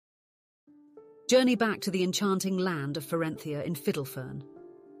Journey back to the enchanting land of Ferenthia in Fiddlefern.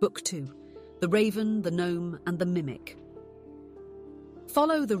 Book 2. The Raven, the Gnome, and the Mimic.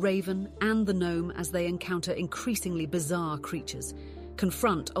 Follow the Raven and the Gnome as they encounter increasingly bizarre creatures,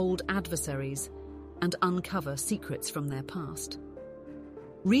 confront old adversaries, and uncover secrets from their past.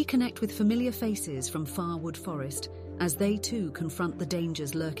 Reconnect with familiar faces from Farwood Forest as they too confront the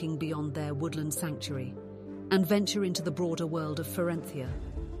dangers lurking beyond their woodland sanctuary, and venture into the broader world of Ferenthia.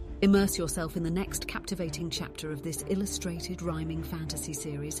 Immerse yourself in the next captivating chapter of this illustrated rhyming fantasy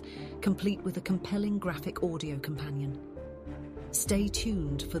series, complete with a compelling graphic audio companion. Stay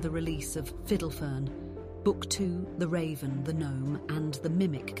tuned for the release of Fiddlefern, Book 2, The Raven, the Gnome, and the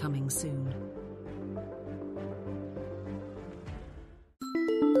Mimic coming soon.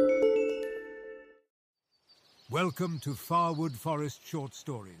 Welcome to Farwood Forest Short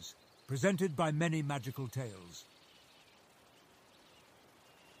Stories, presented by Many Magical Tales.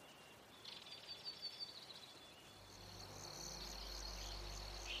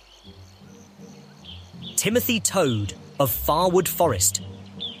 Timothy Toad of Farwood Forest.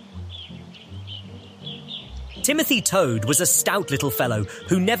 Timothy Toad was a stout little fellow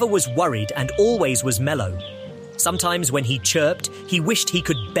who never was worried and always was mellow. Sometimes when he chirped, he wished he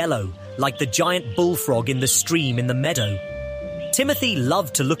could bellow, like the giant bullfrog in the stream in the meadow. Timothy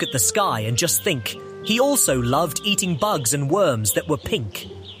loved to look at the sky and just think. He also loved eating bugs and worms that were pink.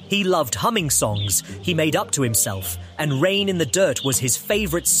 He loved humming songs he made up to himself, and rain in the dirt was his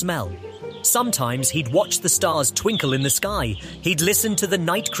favourite smell. Sometimes he'd watch the stars twinkle in the sky. He'd listen to the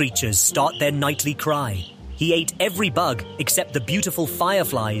night creatures start their nightly cry. He ate every bug except the beautiful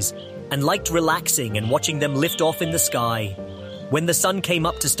fireflies and liked relaxing and watching them lift off in the sky. When the sun came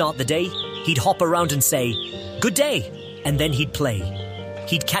up to start the day, he'd hop around and say, "Good day," and then he'd play.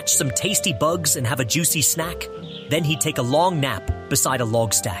 He'd catch some tasty bugs and have a juicy snack. Then he'd take a long nap beside a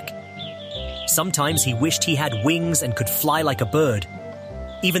log stack. Sometimes he wished he had wings and could fly like a bird,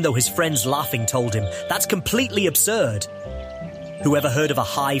 even though his friends laughing told him that's completely absurd. Who ever heard of a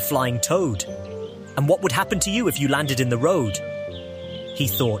high-flying toad? And what would happen to you if you landed in the road? He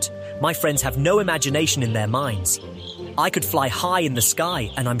thought, my friends have no imagination in their minds. I could fly high in the sky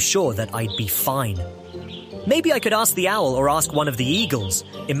and I'm sure that I'd be fine. Maybe I could ask the owl or ask one of the eagles.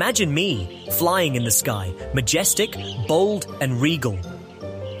 Imagine me, flying in the sky, majestic, bold and regal.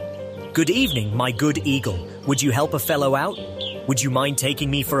 Good evening, my good eagle. Would you help a fellow out? Would you mind taking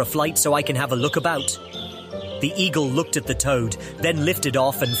me for a flight so I can have a look about? The eagle looked at the toad, then lifted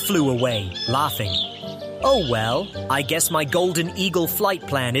off and flew away, laughing. Oh well, I guess my golden eagle flight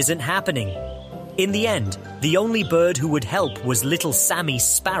plan isn't happening. In the end, the only bird who would help was little Sammy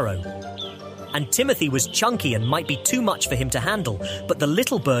Sparrow. And Timothy was chunky and might be too much for him to handle, but the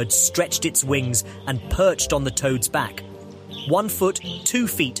little bird stretched its wings and perched on the toad's back. 1 foot, 2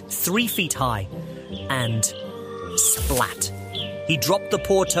 feet, 3 feet high. And splat. He dropped the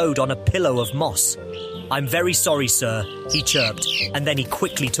poor toad on a pillow of moss. I'm very sorry, sir, he chirped, and then he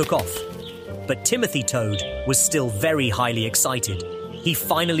quickly took off. But Timothy Toad was still very highly excited. He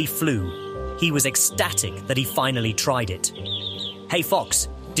finally flew. He was ecstatic that he finally tried it. Hey, Fox,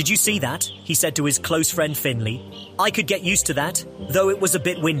 did you see that? He said to his close friend Finley. I could get used to that, though it was a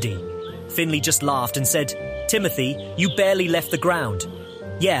bit windy. Finley just laughed and said, Timothy, you barely left the ground.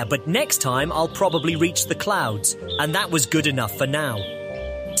 Yeah, but next time I'll probably reach the clouds, and that was good enough for now.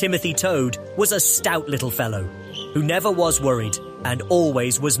 Timothy Toad was a stout little fellow who never was worried and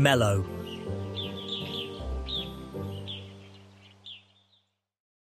always was mellow.